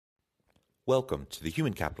Welcome to the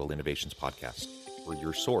Human Capital Innovations Podcast. We're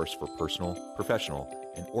your source for personal, professional,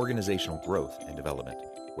 and organizational growth and development,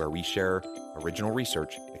 where we share original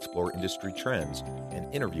research, explore industry trends,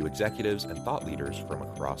 and interview executives and thought leaders from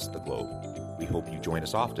across the globe. We hope you join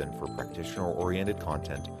us often for practitioner-oriented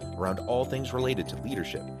content around all things related to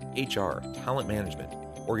leadership, HR, talent management,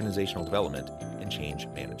 organizational development, and change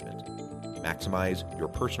management. Maximize your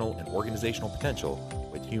personal and organizational potential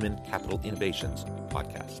with Human Capital Innovations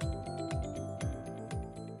Podcast.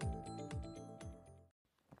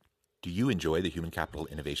 Do you enjoy the Human Capital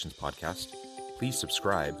Innovations Podcast? Please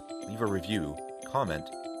subscribe, leave a review, comment,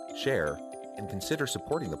 share, and consider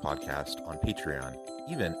supporting the podcast on Patreon,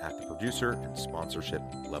 even at the producer and sponsorship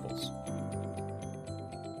levels.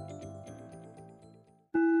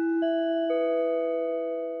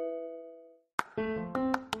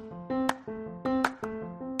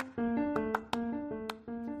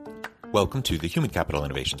 Welcome to the Human Capital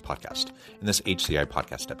Innovations Podcast. In this HCI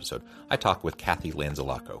podcast episode, I talk with Cathy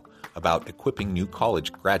Lanzalaco about equipping new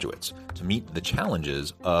college graduates to meet the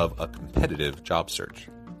challenges of a competitive job search.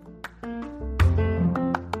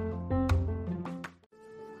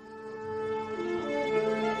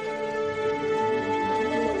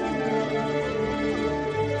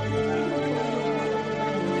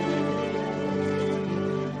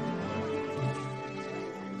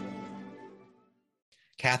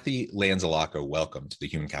 Cathy Lanzalaco, welcome to the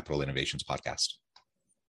Human Capital Innovations Podcast.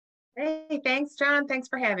 Hey, thanks, John. Thanks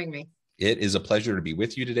for having me. It is a pleasure to be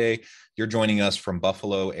with you today. You're joining us from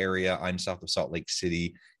Buffalo area. I'm south of Salt Lake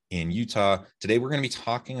City in Utah. Today, we're going to be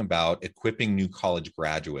talking about equipping new college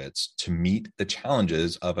graduates to meet the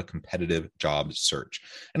challenges of a competitive job search.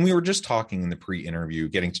 And we were just talking in the pre-interview,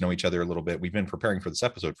 getting to know each other a little bit. We've been preparing for this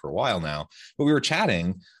episode for a while now, but we were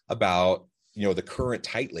chatting about the current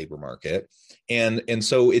tight labor market. And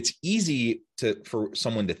so it's easy for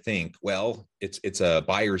someone to think, well, it's a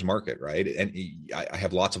buyer's market, right? And I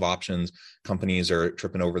have lots of options. Companies are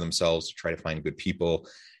tripping over themselves to try to find good people.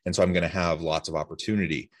 And so I'm going to have lots of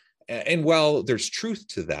opportunity. And while there's truth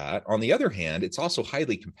to that, on the other hand, it's also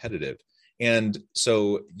highly competitive. And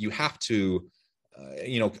so you have to,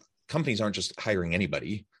 companies aren't just hiring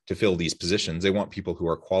anybody to fill these positions. They want people who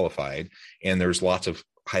are qualified, and there's lots of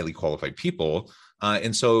highly qualified people.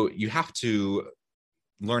 And so you have to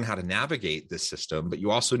learn how to navigate this system, but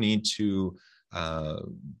you also need to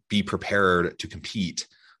be prepared to compete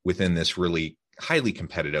within this really highly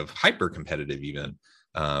competitive, hyper competitive even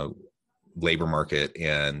labor market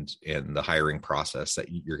and the hiring process that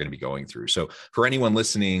you're going to be going through. So for anyone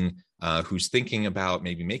listening who's thinking about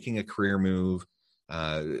maybe making a career move,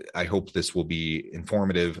 I hope this will be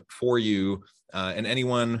informative for you. And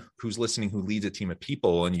anyone who's listening who leads a team of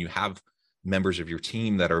people and you have members of your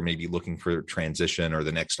team that are maybe looking for transition or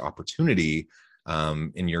the next opportunity,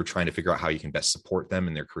 and you're trying to figure out how you can best support them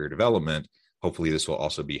in their career development, hopefully this will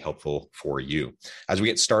also be helpful for you. As we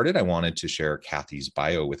get started, I wanted to share Cathy's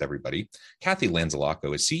bio with everybody. Cathy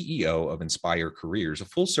Lanzalaco is CEO of Inspire Careers, a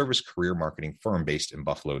full-service career marketing firm based in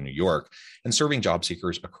Buffalo, New York, and serving job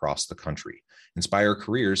seekers across the country. Inspire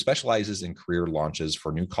Careers specializes in career launches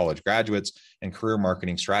for new college graduates and career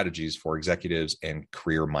marketing strategies for executives and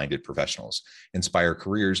career-minded professionals. Inspire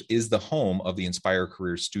Careers is the home of the Inspire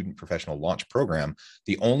Careers Student Professional Launch Program,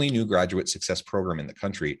 the only new graduate success program in the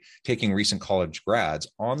country, taking recent college grads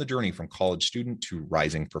on the journey from college student to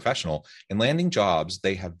rising professional and landing jobs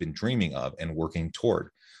they have been dreaming of and working toward.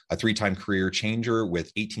 A three-time career changer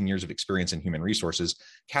with 18 years of experience in human resources,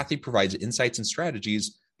 Cathy provides insights and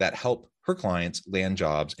strategies that help her clients land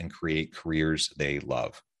jobs and create careers they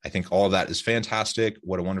love. I think all of that is fantastic.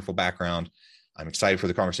 What a wonderful background. I'm excited for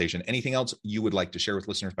the conversation. Anything else you would like to share with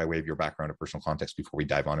listeners by way of your background or personal context before we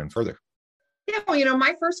dive on in further? Yeah, well,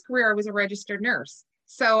 my first career, I was a registered nurse.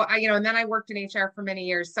 So and then I worked in HR for many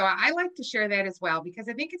years. So I like to share that as well, because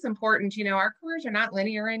I think it's important. Our careers are not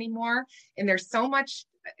linear anymore, and there's so much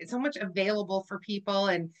available for people.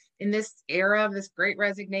 And in this era of this great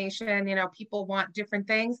resignation, people want different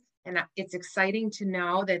things. And it's exciting to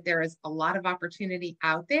know that there is a lot of opportunity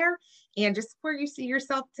out there. And just where you see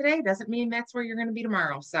yourself today doesn't mean that's where you're going to be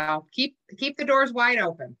tomorrow. So keep the doors wide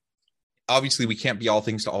open. Obviously, we can't be all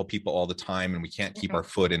things to all people all the time, and we can't keep our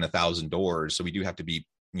foot in 1,000 doors. So we do have to be,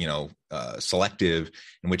 selective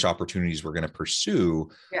in which opportunities we're going to pursue.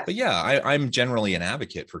 Yes. But yeah, I'm generally an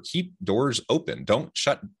advocate for keep doors open. Don't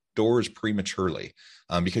shut doors prematurely,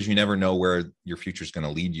 because you never know where your future is going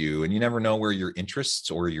to lead you, and you never know where your interests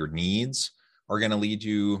or your needs are going to lead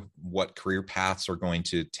you, what career paths are going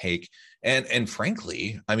to take. And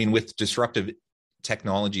frankly, with disruptive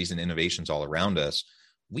technologies and innovations all around us,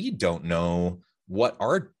 we don't know what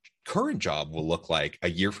our current job will look like a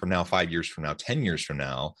year from now, 5 years from now, 10 years from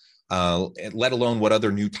now, let alone what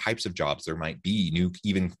other new types of jobs there might be, new,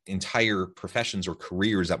 even entire professions or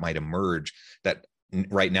careers that might emerge that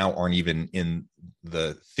right now aren't even in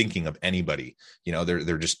the thinking of anybody.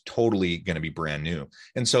 They're just totally going to be brand new.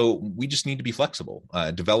 And so we just need to be flexible,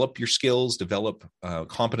 develop your skills, develop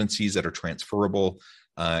competencies that are transferable,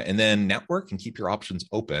 and then network and keep your options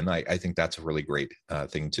open. I think that's a really great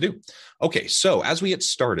thing to do. Okay, so as we get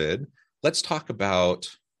started, let's talk about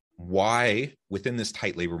why within this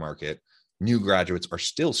tight labor market, new graduates are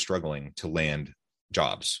still struggling to land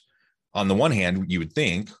jobs. On the one hand, you would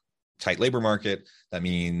think tight labor market, that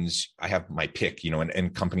means I have my pick,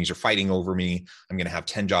 and companies are fighting over me. I'm going to have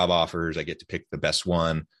 10 job offers. I get to pick the best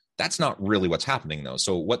one. That's not really what's happening though.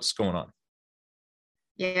 So what's going on?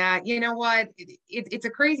 Yeah, you know what? It's a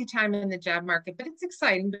crazy time in the job market, but it's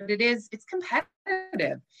exciting, but it's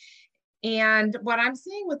competitive. And what I'm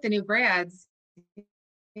seeing with the new grads,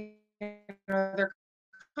 they're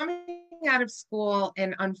coming out of school,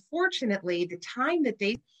 and unfortunately, the time that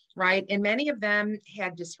right, and many of them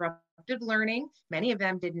had disrupted learning. Many of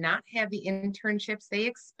them did not have the internships they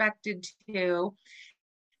expected to.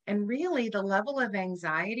 And really, the level of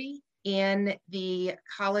anxiety in the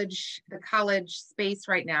college space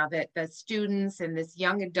right now, that the students and this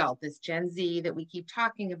young adult, this Gen Z that we keep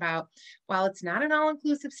talking about, while it's not an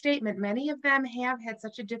all-inclusive statement, many of them have had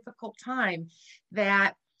such a difficult time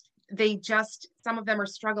that some of them are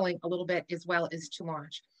struggling a little bit as well as to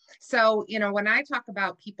launch. So, when I talk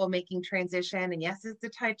about people making transition, and yes, it's a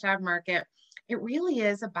tight job market, it really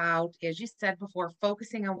is about, as you said before,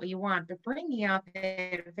 focusing on what you want, but bringing out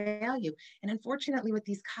that value. And unfortunately, with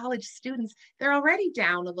these college students, they're already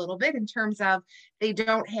down a little bit in terms of they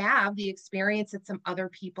don't have the experience that some other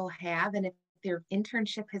people have. And if their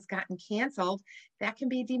internship has gotten canceled, that can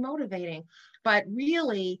be demotivating. But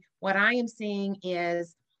really, what I am seeing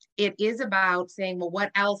is it is about saying, well,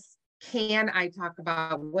 what else can I talk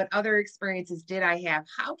about? What other experiences did I have?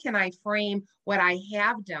 How can I frame what I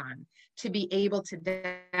have done to be able to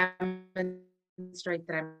demonstrate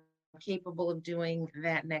that I'm capable of doing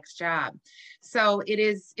that next job? So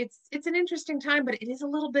it's an interesting time, but it is a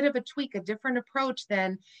little bit of a tweak, a different approach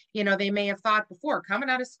than, they may have thought before, coming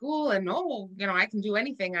out of school and, I can do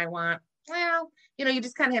anything I want. Well, you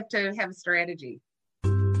just kind of have to have a strategy.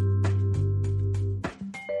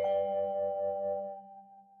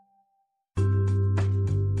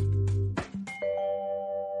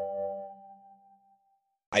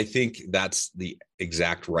 I think that's the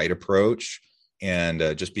exact right approach. And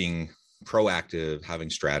just being proactive, having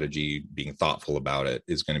strategy, being thoughtful about it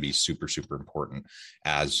is going to be super, super important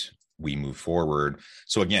as we move forward.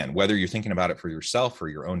 So again, whether you're thinking about it for yourself or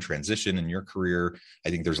your own transition in your career, I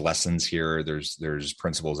think there's lessons here. There's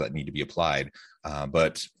principles that need to be applied.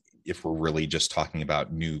 But if we're really just talking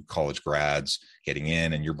about new college grads getting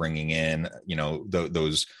in, and you're bringing in,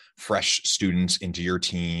 those fresh students into your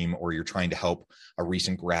team, or you're trying to help a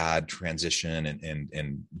recent grad transition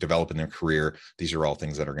and develop in their career, these are all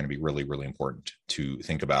things that are going to be really, really important to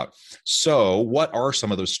think about. So what are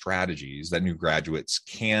some of those strategies that new graduates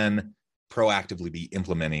can proactively be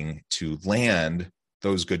implementing to land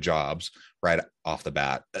those good jobs right off the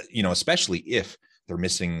bat, especially if they're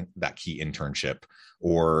missing that key internship,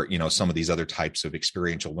 or some of these other types of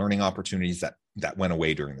experiential learning opportunities that went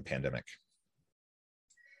away during the pandemic?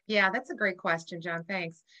 Yeah, that's a great question, John.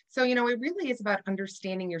 Thanks. So, it really is about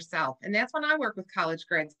understanding yourself. And that's when I work with college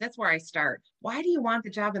grads. That's where I start. Why do you want the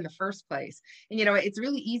job in the first place? And, it's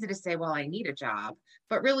really easy to say, well, I need a job.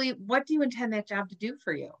 But really, what do you intend that job to do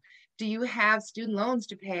for you? Do you have student loans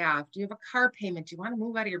to pay off? Do you have a car payment? Do you want to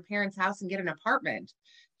move out of your parents' house and get an apartment?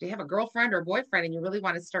 Do you have a girlfriend or a boyfriend and you really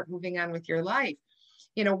want to start moving on with your life?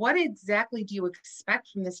 What exactly do you expect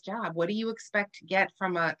from this job? What do you expect to get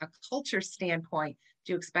from a culture standpoint?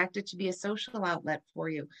 Do you expect it to be a social outlet for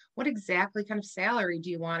you? What exactly kind of salary do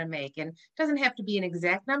you want to make? And it doesn't have to be an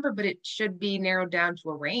exact number, but it should be narrowed down to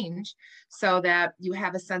a range so that you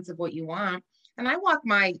have a sense of what you want. And I walk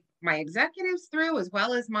my executives through, as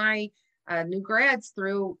well as my new grads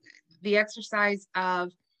through, the exercise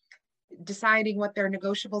of deciding what their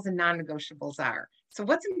negotiables and non-negotiables are. So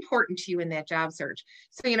what's important to you in that job search?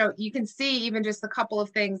 So, you can see even just a couple of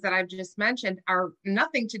things that I've just mentioned are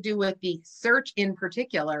nothing to do with the search in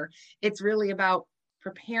particular. It's really about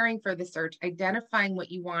preparing for the search, identifying what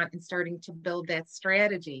you want, and starting to build that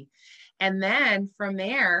strategy. And then from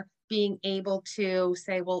there, being able to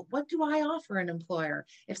say, well, what do I offer an employer?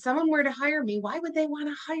 If someone were to hire me, why would they want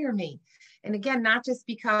to hire me? And again, not just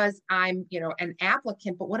because I'm, an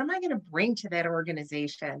applicant, but what am I going to bring to that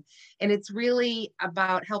organization? And it's really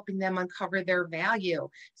about helping them uncover their value.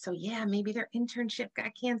 So yeah, maybe their internship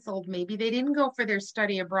got canceled. Maybe they didn't go for their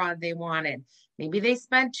study abroad they wanted. Maybe they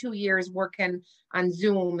spent 2 years working on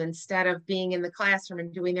Zoom instead of being in the classroom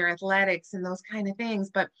and doing their athletics and those kind of things.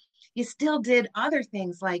 But you still did other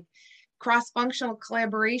things like cross-functional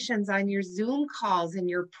collaborations on your Zoom calls and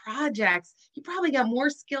your projects. You probably got more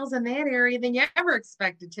skills in that area than you ever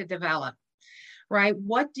expected to develop, right?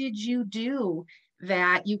 What did you do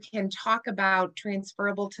that you can talk about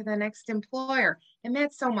transferable to the next employer? And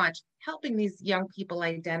that's so much helping these young people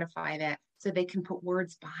identify that so they can put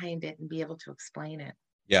words behind it and be able to explain it.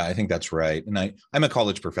 Yeah, I think that's right. And I'm a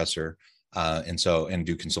college professor. And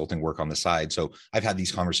do consulting work on the side. So I've had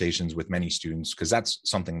these conversations with many students because that's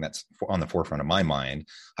something that's on the forefront of my mind.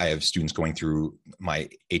 I have students going through my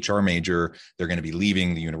HR major. They're going to be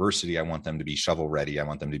leaving the university. I want them to be shovel ready. I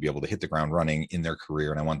want them to be able to hit the ground running in their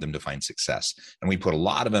career, and I want them to find success. And we put a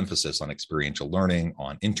lot of emphasis on experiential learning,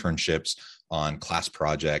 on internships, on class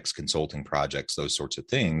projects, consulting projects, those sorts of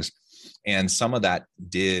things. And some of that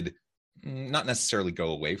did not necessarily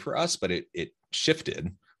go away for us, but it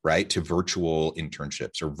shifted, right, to virtual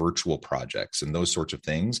internships or virtual projects and those sorts of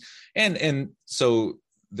things. And so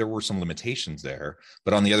there were some limitations there.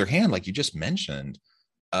 But on the other hand, like you just mentioned,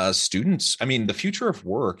 students, I mean, the future of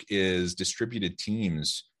work is distributed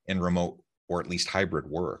teams and remote or at least hybrid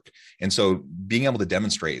work. And so being able to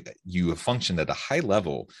demonstrate that you have functioned at a high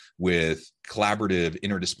level with collaborative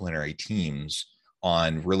interdisciplinary teams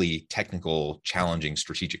on really technical, challenging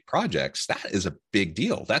strategic projects, that is a big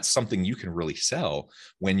deal. That's something you can really sell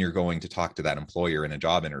when you're going to talk to that employer in a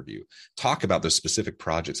job interview. Talk about those specific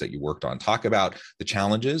projects that you worked on. Talk about the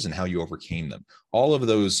challenges and how you overcame them. All of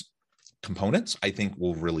those components, I think,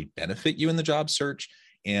 will really benefit you in the job search.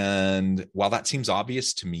 And while that seems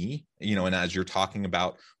obvious to me, and as you're talking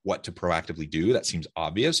about what to proactively do, that seems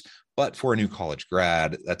obvious. But for a new college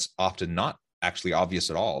grad, that's often not actually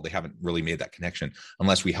obvious at all. They haven't really made that connection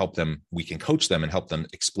unless we help them. We can coach them and help them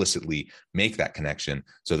explicitly make that connection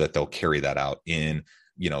so that they'll carry that out in,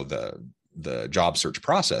 the job search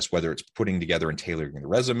process, whether it's putting together and tailoring the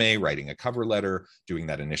resume, writing a cover letter, doing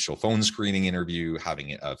that initial phone screening interview,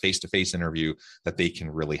 having a face-to-face interview, that they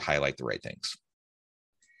can really highlight the right things.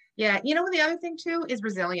 Yeah. The other thing too is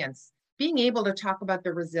resilience. Being able to talk about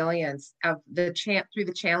the resilience of through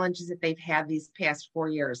the challenges that they've had these past 4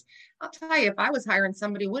 years. I'll tell you, if I was hiring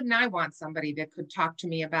somebody, wouldn't I want somebody that could talk to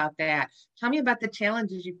me about that? Tell me about the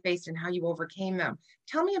challenges you faced and how you overcame them.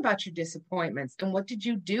 Tell me about your disappointments and what did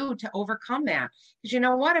you do to overcome that? Because you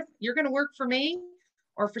know what, if you're going to work for me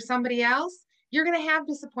or for somebody else, you're going to have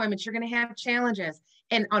disappointments. You're going to have challenges.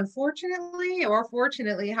 And unfortunately, or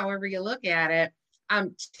fortunately, however you look at it,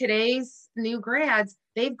 today's new grads,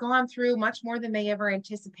 they've gone through much more than they ever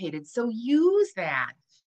anticipated. So use that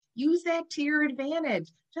to your advantage,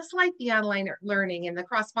 just like the online learning and the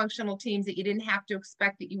cross-functional teams that you didn't have to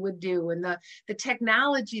expect that you would do, and the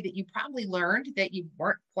technology that you probably learned that you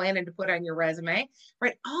weren't planning to put on your resume,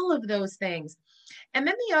 right? All of those things. And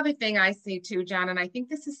then the other thing I see too, John, and I think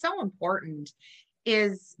this is so important,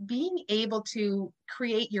 is being able to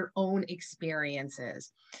create your own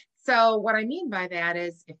experiences. So what I mean by that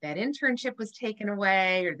is if that internship was taken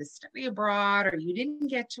away or the study abroad, or you didn't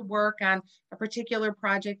get to work on a particular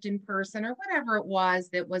project in person or whatever it was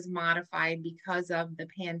that was modified because of the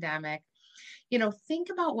pandemic, think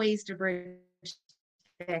about ways to bridge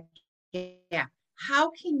that gap.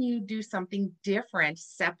 How can you do something different,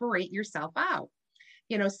 separate yourself out?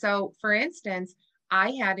 So for instance,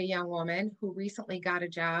 I had a young woman who recently got a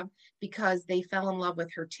job because they fell in love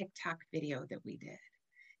with her TikTok video that we did.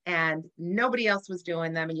 And nobody else was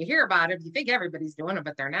doing them. And you hear about it, you think everybody's doing them,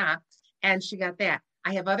 but they're not. And she got that.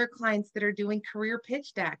 I have other clients that are doing career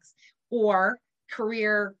pitch decks or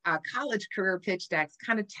college career pitch decks,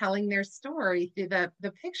 kind of telling their story through the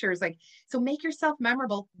pictures. So make yourself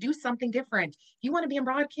memorable, do something different. You want to be in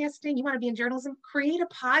broadcasting, you want to be in journalism, create a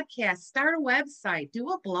podcast, start a website, do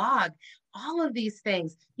a blog, all of these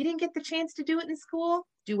things. You didn't get the chance to do it in school?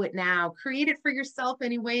 Do it now. Create it for yourself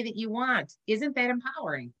any way that you want. Isn't that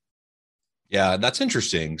empowering? Yeah, that's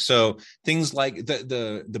interesting. So things like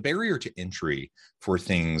the barrier to entry for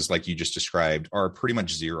things like you just described are pretty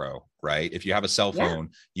much zero, right? If you have a cell phone,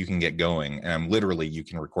 you can get going. And literally you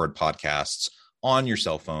can record podcasts on your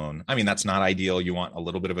cell phone. I mean, that's not ideal. You want a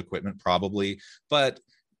little bit of equipment probably, but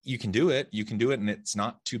you can do it. You can do it, and it's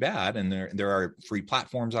not too bad. And there are free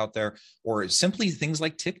platforms out there, or simply things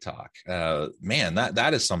like TikTok. Man,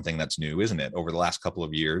 that is something that's new, isn't it? Over the last couple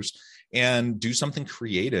of years, and do something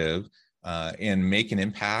creative and make an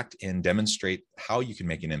impact and demonstrate how you can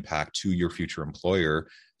make an impact to your future employer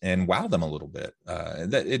and wow them a little bit.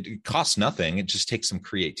 That it costs nothing. It just takes some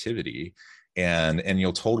creativity, and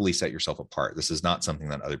you'll totally set yourself apart. This is not something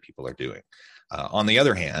that other people are doing. On the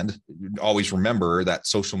other hand, always remember that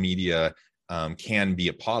social media can be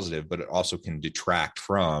a positive, but it also can detract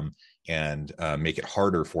from and make it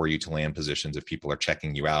harder for you to land positions if people are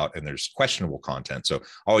checking you out and there's questionable content. So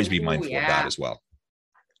always be mindful of that as well.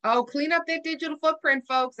 Oh, clean up that digital footprint,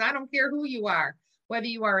 folks. I don't care who you are, whether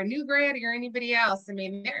you are a new grad or anybody else. I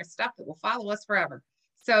mean, there's stuff that will follow us forever.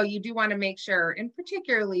 So you do want to make sure, and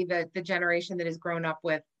particularly the generation that has grown up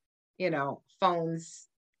with, phones,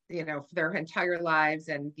 for their entire lives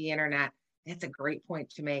and the internet. That's a great point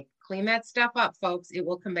to make. Clean that stuff up, folks. It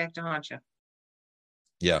will come back to haunt you.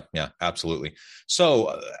 Yeah, absolutely.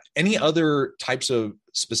 So any other types of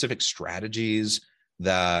specific strategies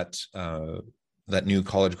that that new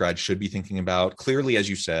college grads should be thinking about? Clearly, as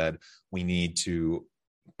you said, we need to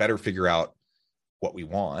better figure out what we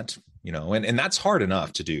want, and that's hard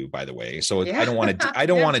enough to do, by the way. So yeah. I don't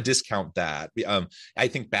want to discount that. I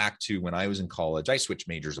think back to when I was in college, I switched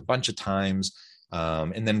majors a bunch of times.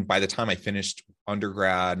 And then by the time I finished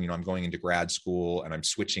undergrad, I'm going into grad school and I'm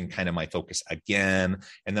switching kind of my focus again.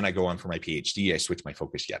 And then I go on for my PhD, I switch my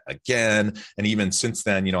focus yet again. And even since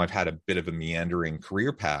then, I've had a bit of a meandering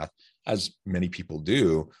career path, as many people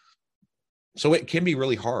do. So it can be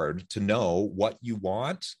really hard to know what you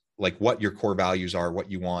want, like what your core values are,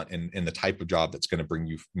 what you want, and the type of job that's going to bring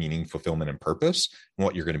you meaning, fulfillment, and purpose, and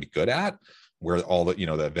what you're going to be good at, where all the,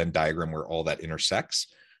 the Venn diagram where all that intersects.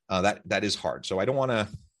 That is hard. So I don't want to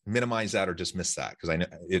minimize that or dismiss that, because I know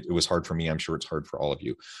it was hard for me. I'm sure it's hard for all of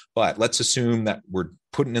you, but let's assume that we're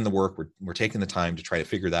putting in the work. We're taking the time to try to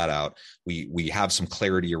figure that out. We have some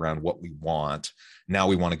clarity around what we want. Now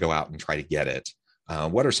we want to go out and try to get it.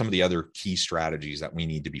 What are some of the other key strategies that we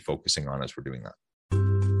need to be focusing on as we're doing that?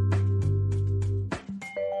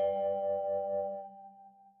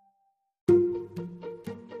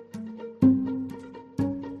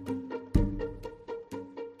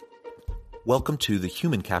 Welcome to the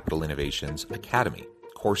Human Capital Innovations Academy.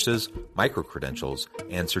 Courses, micro-credentials,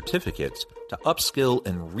 and certificates to upskill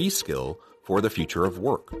and reskill for the future of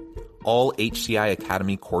work. All HCI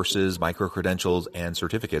Academy courses, micro-credentials, and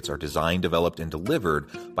certificates are designed, developed, and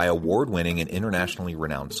delivered by award-winning and internationally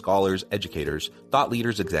renowned scholars, educators, thought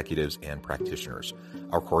leaders, executives, and practitioners.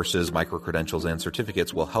 Our courses, micro-credentials, and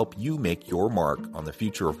certificates will help you make your mark on the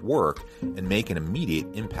future of work and make an immediate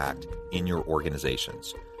impact in your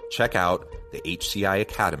organizations. Check out the HCI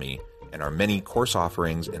Academy and our many course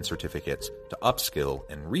offerings and certificates to upskill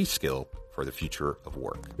and reskill for the future of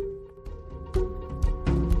work.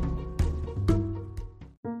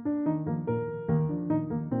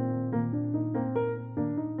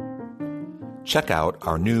 Check out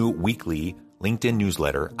our new weekly LinkedIn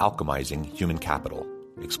newsletter, Alchemizing Human Capital,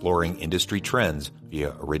 exploring industry trends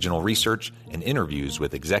via original research and interviews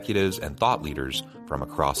with executives and thought leaders from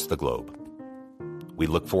across the globe. We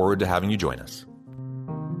look forward to having you join us.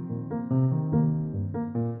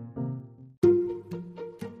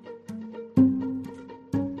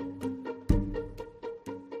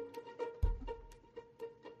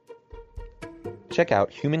 Check out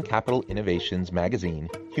Human Capital Innovations magazine,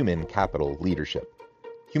 Human Capital Leadership.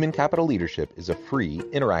 Human Capital Leadership is a free,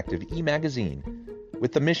 interactive e-magazine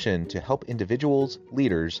with the mission to help individuals,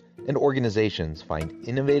 leaders, and organizations find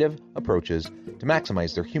innovative approaches to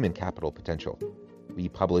maximize their human capital potential. We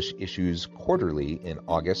publish issues quarterly in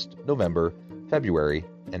August, November, February,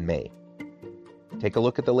 and May. Take a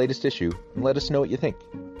look at the latest issue and let us know what you think.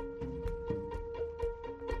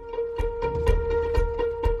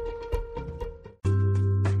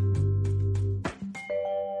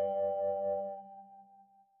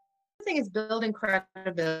 The thing is building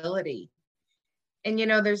credibility. And,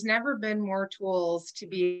 there's never been more tools to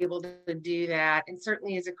be able to do that. And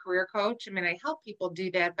certainly as a career coach, I help people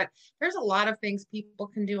do that, but there's a lot of things people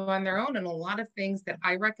can do on their own and a lot of things that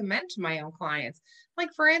I recommend to my own clients.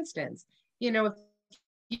 Like, for instance, if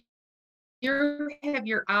you have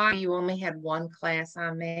your eye, you only had one class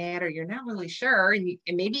on that, or you're not really sure. And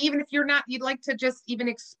maybe even if you're not, you'd like to just even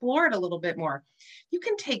explore it a little bit more. You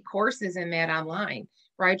can take courses in that online.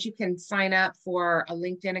 Right? You can sign up for a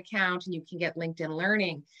LinkedIn account and you can get LinkedIn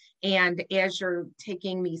Learning. And as you're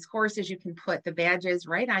taking these courses, you can put the badges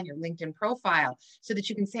right on your LinkedIn profile so that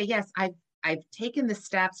you can say, yes, I've I've taken the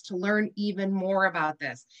steps to learn even more about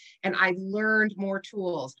this, and I've learned more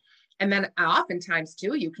tools. And then oftentimes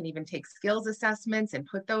too, you can even take skills assessments and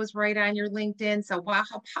put those right on your LinkedIn. So wow,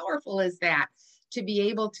 how powerful is that to be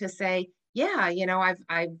able to say, yeah,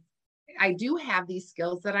 I do have these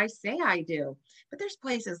skills that I say I do. But there's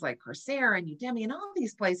places like Coursera and Udemy and all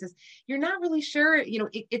these places, you're not really sure,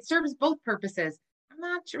 it serves both purposes. I'm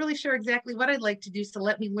not really sure exactly what I'd like to do, so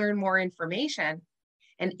let me learn more information.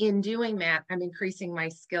 And in doing that, I'm increasing my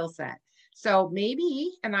skill set. So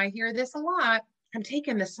maybe, and I hear this a lot, I'm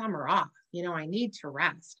taking the summer off. I need to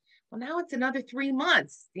rest. Well, now it's another 3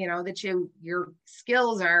 months, that your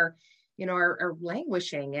skills are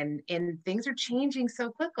languishing and things are changing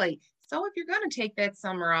so quickly. So if you're going to take that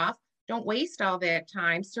summer off, don't waste all that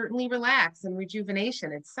time. Certainly relax, and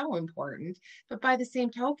rejuvenation. It's so important. But by the same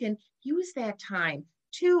token, use that time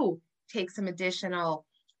to take some additional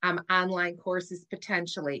online courses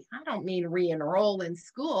potentially. I don't mean re-enroll in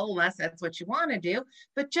school unless that's what you want to do,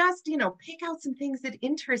 but just, pick out some things that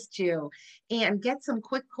interest you and get some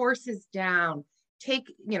quick courses down. Take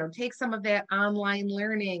some of that online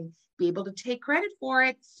learning, be able to take credit for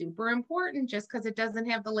it. Super important. Just because it doesn't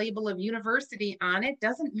have the label of university on it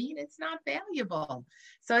doesn't mean it's not valuable.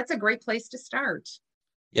 So it's a great place to start.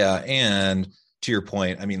 Yeah. And to your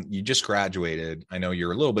point, I mean, you just graduated. I know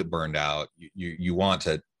you're a little bit burned out. You want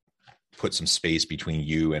to put some space between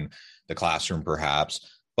you and the classroom,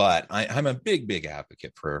 perhaps. But I'm a big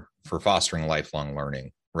advocate for fostering lifelong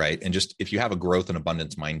learning, right? And just if you have a growth and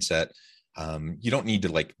abundance mindset, you don't need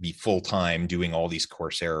to be full-time doing all these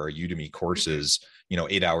Coursera or Udemy courses,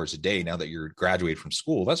 8 hours a day. Now that you're graduated from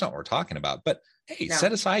school, that's not what we're talking about. But hey,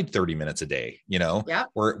 set aside 30 minutes a day,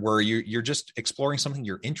 where you're just exploring something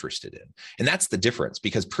you're interested in. And that's the difference,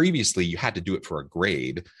 because previously you had to do it for a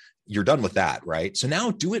grade. You're done with that, right? So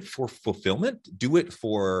now do it for fulfillment, do it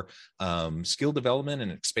for skill development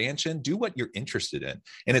and expansion, do what you're interested in.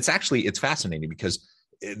 And it's fascinating because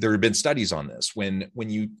there have been studies on this. When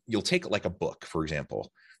you'll take like a book, for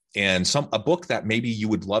example, and a book that maybe you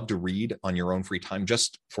would love to read on your own free time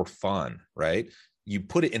just for fun, right? You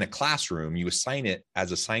put it in a classroom, you assign it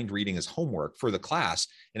as assigned reading as homework for the class,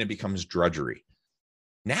 and it becomes drudgery.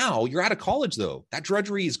 Now you're out of college, though. That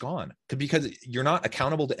drudgery is gone because you're not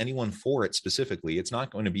accountable to anyone for it specifically. It's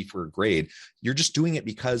not going to be for a grade. You're just doing it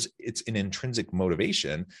because it's an intrinsic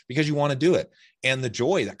motivation, because you want to do it. And the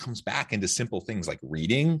joy that comes back into simple things like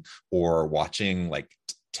reading or watching like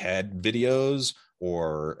TED videos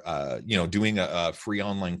or, doing a free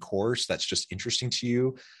online course that's just interesting to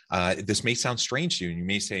you. This may sound strange to you, and you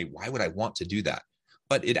may say, why would I want to do that?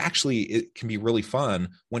 But it can be really fun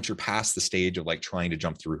once you're past the stage of trying to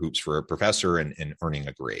jump through hoops for a professor and earning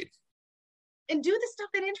a grade. And do the stuff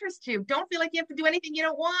that interests you. Don't feel like you have to do anything you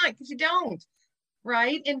don't want, because you don't,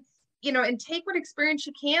 right? And take what experience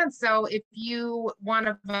you can. So if you want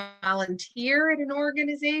to volunteer at an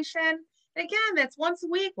organization, again, that's once a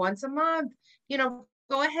week, once a month,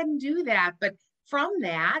 go ahead and do that. But from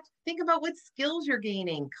that, think about what skills you're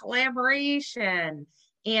gaining, collaboration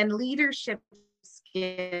and leadership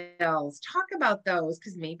skills. Talk about those,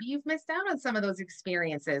 because maybe you've missed out on some of those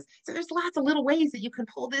experiences. So there's lots of little ways that you can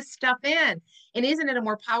pull this stuff in. And isn't it a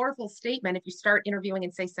more powerful statement if you start interviewing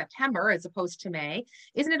in, say, September as opposed to May?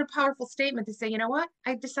 Isn't it a powerful statement to say, you know what,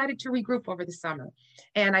 I decided to regroup over the summer,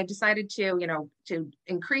 and I decided to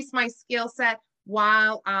increase my skill set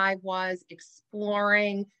while I was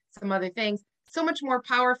exploring some other things? So much more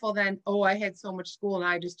powerful than, oh, I had so much school and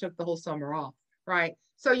I just took the whole summer off, right?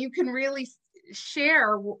 So you can really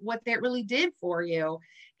share what that really did for you.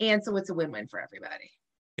 And so it's a win-win for everybody.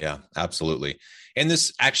 Yeah, absolutely. And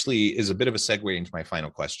this actually is a bit of a segue into my final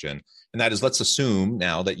question. And that is, let's assume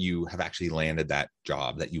now that you have actually landed that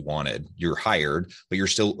job that you wanted, you're hired, but you're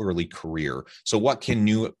still early career. So what can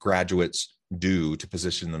new graduates do to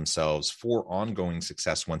position themselves for ongoing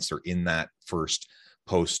success once they're in that first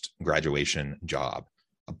post-graduation job?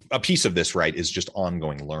 A piece of this, right, is just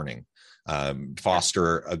ongoing learning.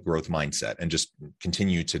 Foster a growth mindset and just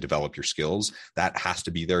continue to develop your skills. That has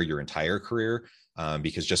to be there your entire career,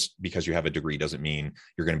 because just because you have a degree doesn't mean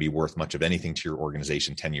you're going to be worth much of anything to your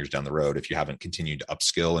organization 10 years down the road if you haven't continued to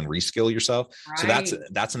upskill and reskill yourself. Right. So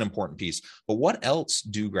that's an important piece. But what else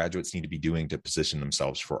do graduates need to be doing to position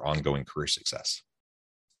themselves for ongoing career success?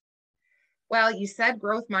 Well, you said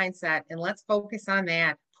growth mindset, and let's focus on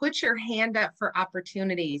that. Put your hand up for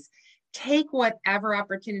opportunities. Take whatever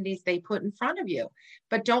opportunities they put in front of you,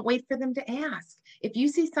 but don't wait for them to ask. If you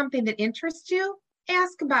see something that interests you,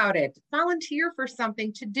 Ask about it, volunteer for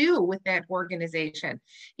something to do with that organization.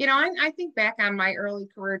 I think back on my early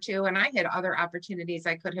career too, and I had other opportunities.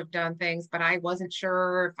 I could have done things, but I wasn't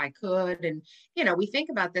sure if I could. And, we think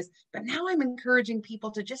about this, but now I'm encouraging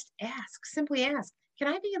people to just ask, simply ask, can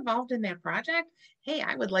I be involved in that project? Hey,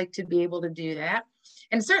 I would like to be able to do that.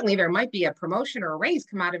 And certainly there might be a promotion or a raise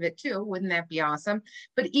come out of it too. Wouldn't that be awesome?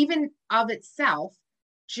 But even of itself,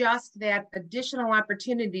 just that additional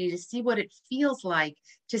opportunity to see what it feels like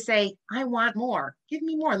to say, I want more, give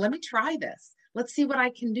me more. Let me try this. Let's see what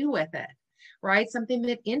I can do with it, right? Something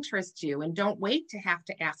that interests you, and don't wait to have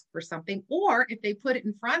to ask for something. Or if they put it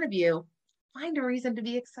in front of you, find a reason to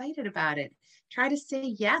be excited about it. Try to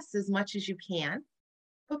say yes as much as you can,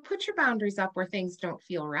 but put your boundaries up where things don't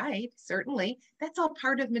feel right. Certainly, that's all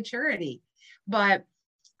part of maturity. But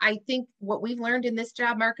I think what we've learned in this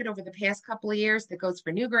job market over the past couple of years, that goes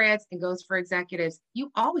for new grads and goes for executives,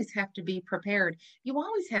 you always have to be prepared. You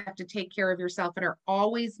always have to take care of yourself and are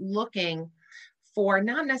always looking for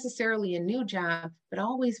not necessarily a new job, but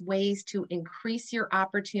always ways to increase your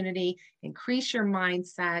opportunity, increase your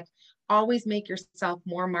mindset, always make yourself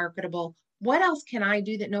more marketable. What else can I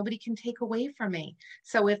do that nobody can take away from me?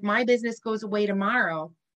 So if my business goes away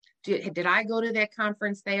tomorrow, did I go to that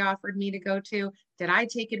conference they offered me to go to? Did I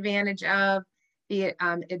take advantage of the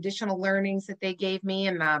additional learnings that they gave me,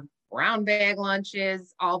 and the brown bag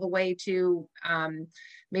lunches, all the way to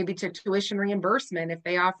maybe to tuition reimbursement if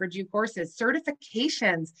they offered you courses,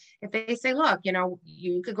 certifications? If they say, look,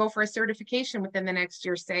 you could go for a certification within the next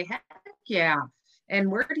year, say, heck yeah.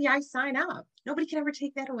 And where do I sign up? Nobody can ever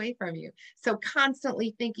take that away from you. So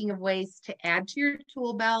constantly thinking of ways to add to your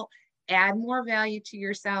tool belt, add more value to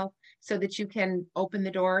yourself so that you can open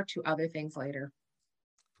the door to other things later.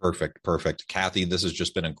 Perfect. Cathy, this has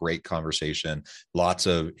just been a great conversation. Lots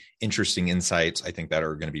of interesting insights, I think, that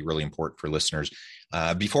are going to be really important for listeners.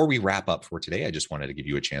 Before we wrap up for today, I just wanted to give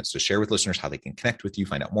you a chance to share with listeners how they can connect with you,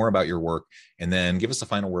 find out more about your work, and then give us a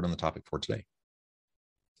final word on the topic for today.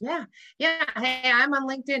 Yeah. Hey, I'm on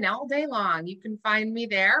LinkedIn all day long. You can find me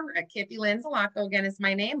there. Cathy Lanzalaco, again, is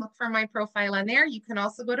my name. Look for my profile on there. You can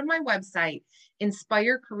also go to my website,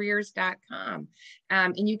 inspirecareers.com,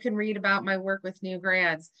 and you can read about my work with new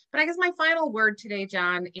grads. But I guess my final word today,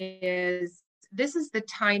 John, is this is the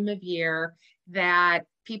time of year that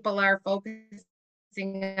people are focusing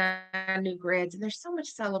on new grads, and there's so much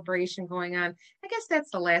celebration going on. I guess that's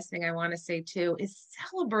the last thing I want to say too, is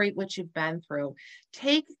celebrate what you've been through.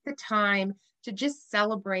 Take the time to just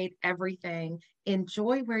celebrate everything.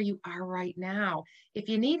 Enjoy where you are right now. If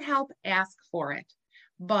you need help, ask for it,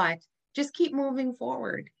 but just keep moving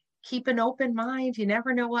forward. Keep an open mind. You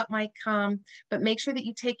never know what might come, but make sure that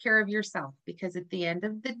you take care of yourself, because at the end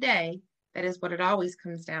of the day, that is what it always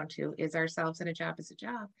comes down to, is ourselves, and a job is a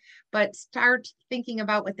job. But start thinking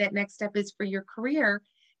about what that next step is for your career,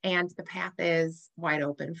 and the path is wide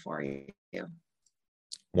open for you.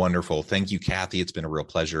 Wonderful. Thank you, Cathy. It's been a real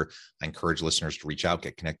pleasure. I encourage listeners to reach out,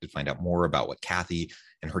 get connected, find out more about what Cathy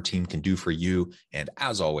and her team can do for you. And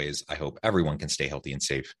as always, I hope everyone can stay healthy and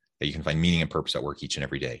safe, that you can find meaning and purpose at work each and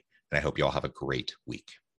every day. And I hope you all have a great week.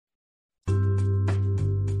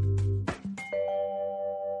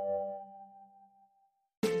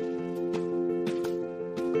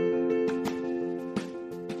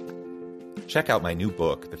 Check out my new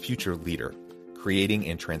book, The Future Leader, Creating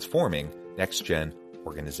and Transforming Next-Gen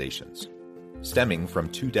Organizations. Stemming from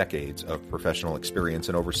 2 decades of professional experience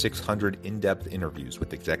and over 600 in-depth interviews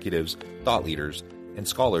with executives, thought leaders, and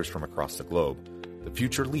scholars from across the globe, The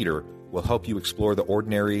Future Leader will help you explore the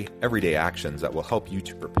ordinary, everyday actions that will help you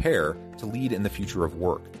to prepare to lead in the future of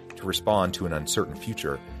work, to respond to an uncertain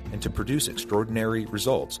future, and to produce extraordinary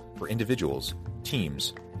results for individuals,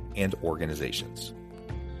 teams, and organizations.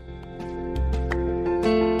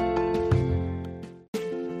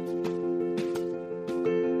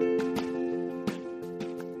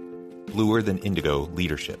 Bluer Than Indigo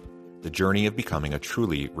Leadership, the journey of becoming a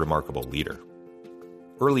truly remarkable leader.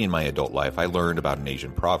 Early in my adult life, I learned about an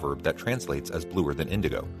Asian proverb that translates as bluer than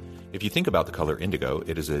indigo. If you think about the color indigo,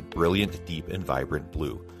 it is a brilliant, deep, and vibrant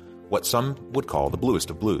blue, what some would call the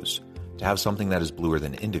bluest of blues. To have something that is bluer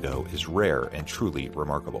than indigo is rare and truly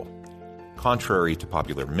remarkable. Contrary to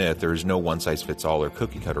popular myth, there is no one-size-fits-all or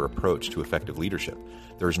cookie-cutter approach to effective leadership.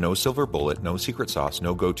 There is no silver bullet, no secret sauce,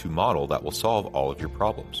 no go-to model that will solve all of your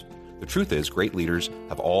problems. The truth is, great leaders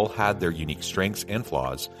have all had their unique strengths and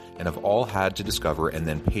flaws, and have all had to discover and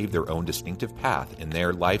then pave their own distinctive path in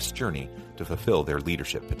their life's journey to fulfill their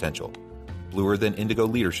leadership potential. Bluer Than Indigo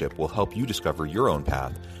Leadership will help you discover your own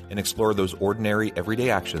path and explore those ordinary, everyday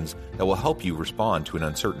actions that will help you respond to an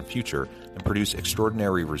uncertain future and produce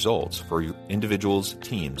extraordinary results for individuals,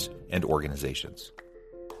 teams, and organizations.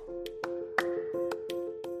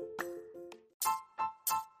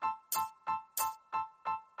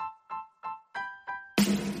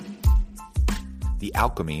 The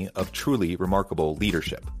alchemy of truly remarkable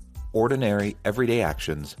leadership. Ordinary, everyday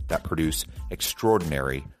actions that produce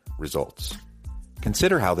extraordinary results.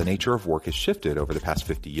 Consider how the nature of work has shifted over the past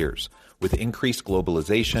 50 years. With increased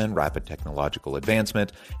globalization, rapid technological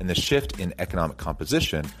advancement, and the shift in economic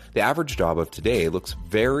composition, the average job of today looks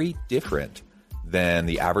very different than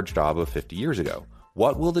the average job of 50 years ago.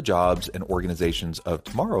 What will the jobs and organizations of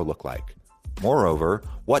tomorrow look like? Moreover,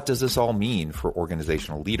 what does this all mean for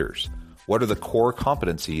organizational leaders? What are the core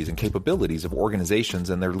competencies and capabilities of organizations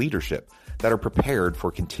and their leadership that are prepared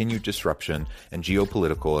for continued disruption and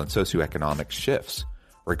geopolitical and socioeconomic shifts?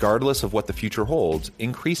 Regardless of what the future holds,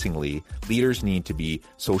 increasingly, leaders need to be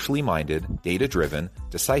socially minded, data-driven,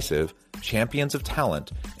 decisive, champions of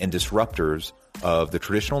talent, and disruptors of the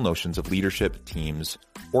traditional notions of leadership, teams,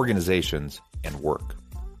 organizations, and work.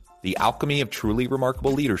 The alchemy of truly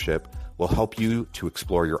remarkable leadership will help you to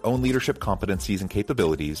explore your own leadership competencies and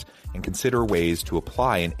capabilities and consider ways to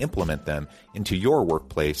apply and implement them into your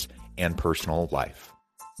workplace and personal life.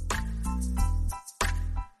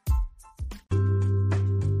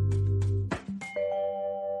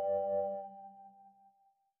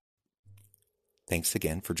 Thanks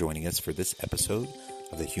again for joining us for this episode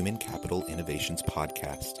of the Human Capital Innovations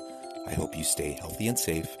Podcast. I hope you stay healthy and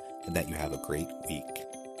safe and that you have a great week.